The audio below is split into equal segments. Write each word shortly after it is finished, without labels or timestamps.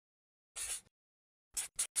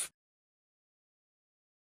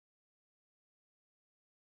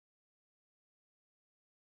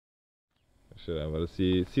Kjør jeg bare si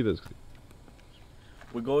det du skal si.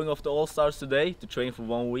 We're going off to Allstars today to train for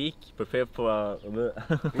 1 week, prepare for a...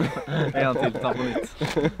 En til, ta på nytt.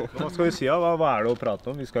 Hva skal vi si da? Hva det å prate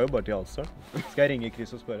om? Vi skal jo bare til Allstars. Skal jeg ringe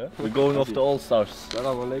Chris og spørre? We're going off to Allstars. Det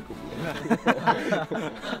da man leker om.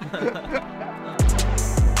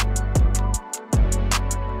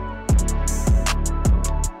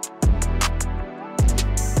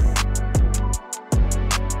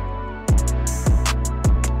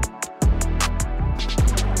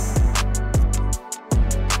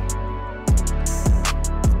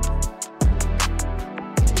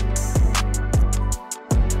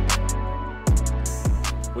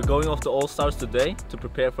 We're going off to Allstars today to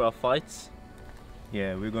prepare for our fights.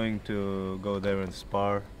 Yeah, we're going to go there and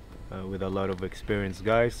spar with a lot of experienced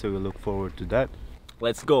guys, so we look forward to that.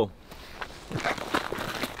 Let's go!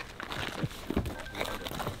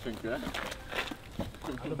 Funker det?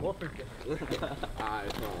 Det må funke. Nei,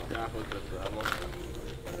 jeg har fått det. Jeg må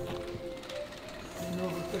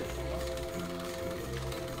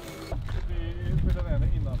Vi den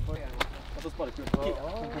ene innenfor. Og så sparker vi på.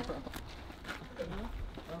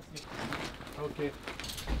 Ok.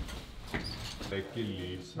 Det ikke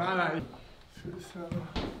lys. Nei.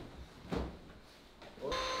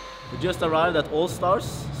 We just arrived at Allstars,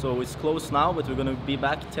 so it's closed now, but we're going to be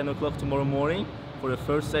back 10 o'clock tomorrow morning for the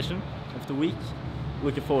first session of the week.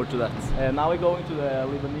 Looking forward to that. Now we're going to the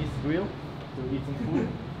Lebanese grill to eat some food.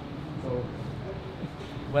 So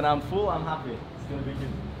when I'm full, I'm happy. It's going to be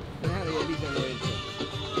good. Den här är lite löjligt.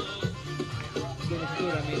 Den är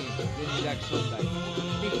stora mini. Den är jacksondag.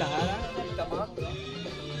 Titta här. Titta på.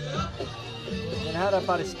 Den här är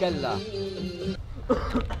pariskella.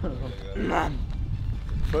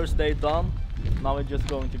 First day done. Now we're just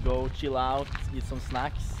going to go chill out, eat some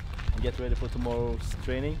snacks, and get ready for tomorrow's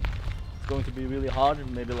training. It's going to be really hard,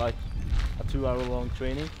 maybe like a 2-hour-long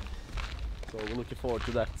training. So we're looking forward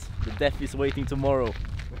to that. The death is waiting tomorrow.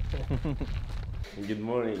 Good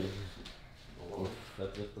morning.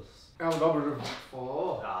 Fett litt ass. Ja, men da burde du...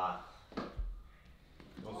 Åh! Ja.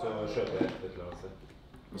 Og så kjøper jeg et eller annet sted.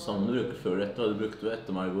 Det samme du bruker før etter, det brukte du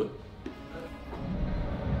etter meg i går.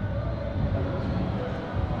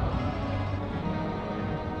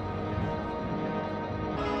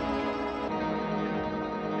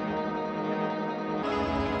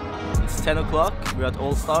 It's 10 o'clock, we're at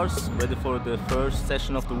Allstars, ready for the first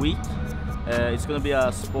session of the week. It's going to be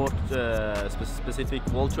a sport-specific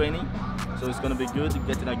wall training, so it's going to be good,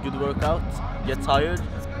 getting a good workout, get tired,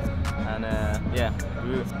 and yeah,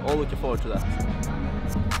 we're all looking forward to that.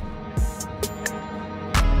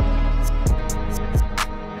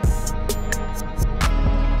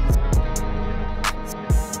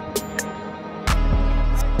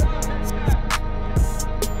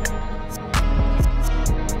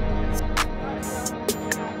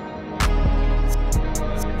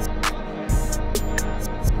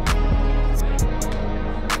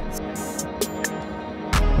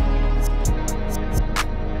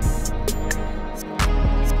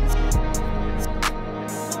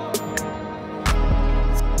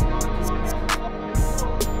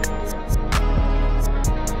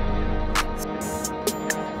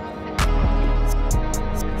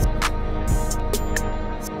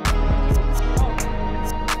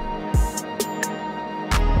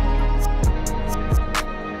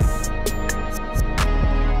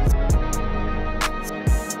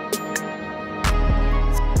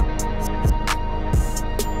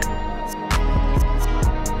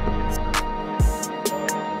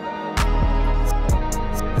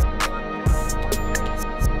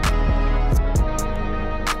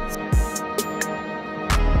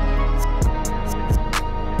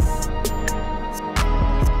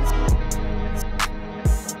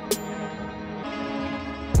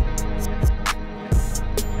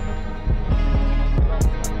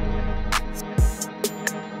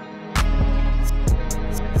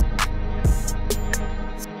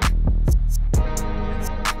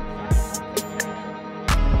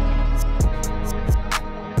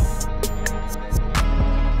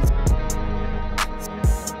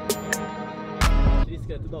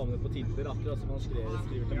 Damene på Tinder, akkurat som han skriver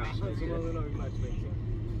til matchmaking.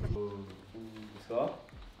 Skal?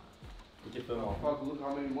 Ikke før man. Fuck, look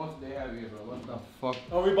how many months they have here, bro. What the fuck?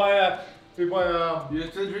 Oh, we buy a... You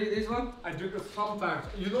still drink this one? I drink it sometimes.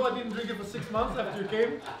 You know I didn't drink it for 6 months after you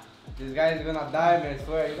came? This guy is gonna die, man, I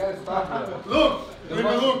swear. You gotta stop it. Look!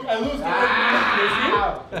 Look! I lose the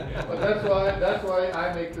But that's why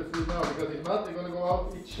I make the food now, because if not, they're gonna go out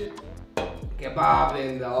and eat shit. Kebab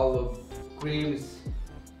and all the creams.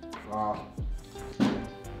 Wow.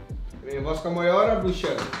 Vad ska man göra,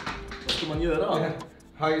 brorsan? Vad ska man göra?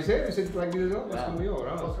 How you say it? You said it like this as well? Vad ska man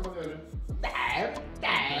göra? Vad ska man göra?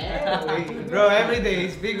 Bro, every day he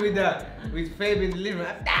speak with Fabian Lima.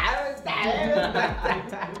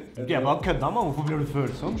 Det var kødda man, hvorfor blir du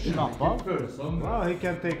følsom? Slapp av. Wow, he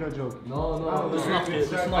can't take a joke. No. Du snakker høyt,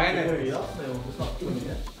 du snakker for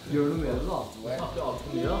mye. Gjør noe med det da. Du snakker alt for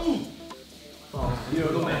mye, ass. Gjør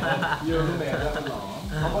noe med det.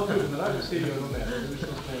 Han var tullende der, du sier gjør noe med det.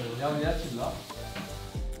 Ja, men jeg chilla.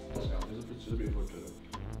 Så plutselig blir det fortere.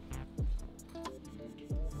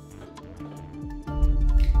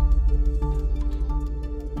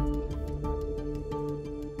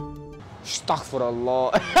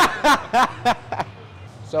 Astaghfirullah.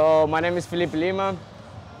 So my name is Felipe Lima.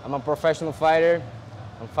 I'm a professional fighter.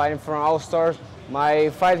 I'm fighting from Allstars. My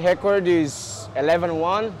fight record is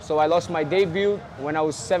 11-1. So I lost my debut when I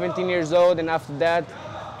was 17 years old, and after that,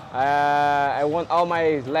 I won all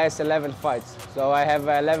my last 11 fights. So I have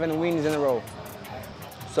 11 wins in a row.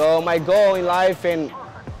 So my goal in life and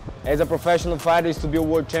as a professional fighter is to be a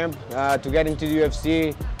world champ, to get into the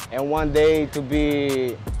UFC, and one day to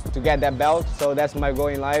get that belt. So that's my goal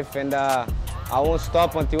in life, and I won't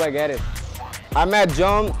stop until I get it. I met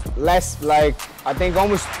Jon I think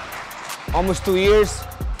almost 2 years.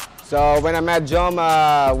 So when I met Jon,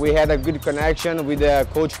 we had a good connection with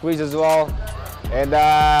Coach Chris as well. And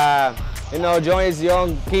you know, Jon is a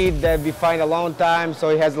young kid that we find a long time, so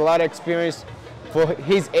he has a lot of experience for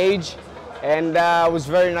his age. And it was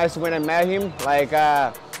very nice when I met him.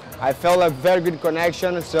 I felt a very good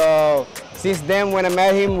connection. So since then, when I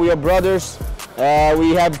met him, we are brothers.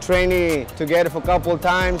 We have training together for a couple of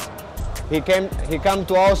times. He come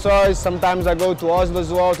to Allstars. Sometimes I go to Oslo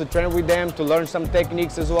as well to train with them, to learn some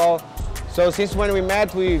techniques as well. So since when we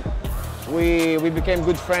met, we became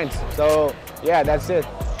good friends. So yeah, that's it.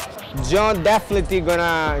 Jon definitely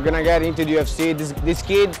gonna get into the UFC. This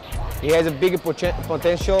kid, he has a big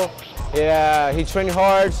potential. He trains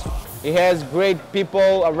hard. He has great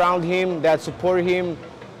people around him that support him.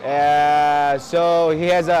 So he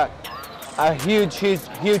has a huge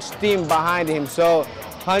team behind him. So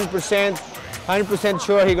 100%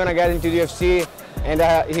 sure he's gonna get into the UFC, and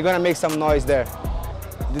he's gonna make some noise there.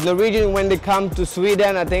 The Norwegian, when they come to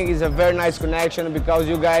Sweden, I think is a very nice connection because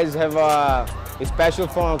you guys have especially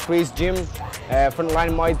from Chris Gym,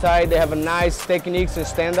 Frontline Muay Thai. They have a nice techniques and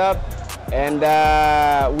stand-up, and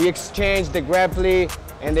we exchange the grappling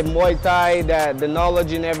and the Muay Thai, the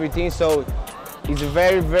knowledge and everything. So it's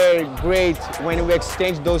very great when we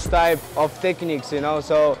exchange those type of techniques, you know.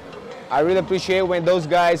 So I really appreciate when those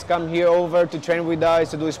guys come here over to train with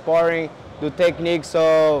us, to do sparring, do techniques.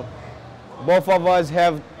 So both of us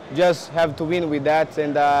have to win with that,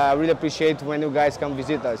 and I really appreciate when you guys come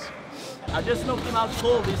visit us. I just knocked him out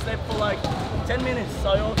cold. He slept for like 10 minutes.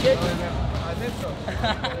 Are you okay? I think so.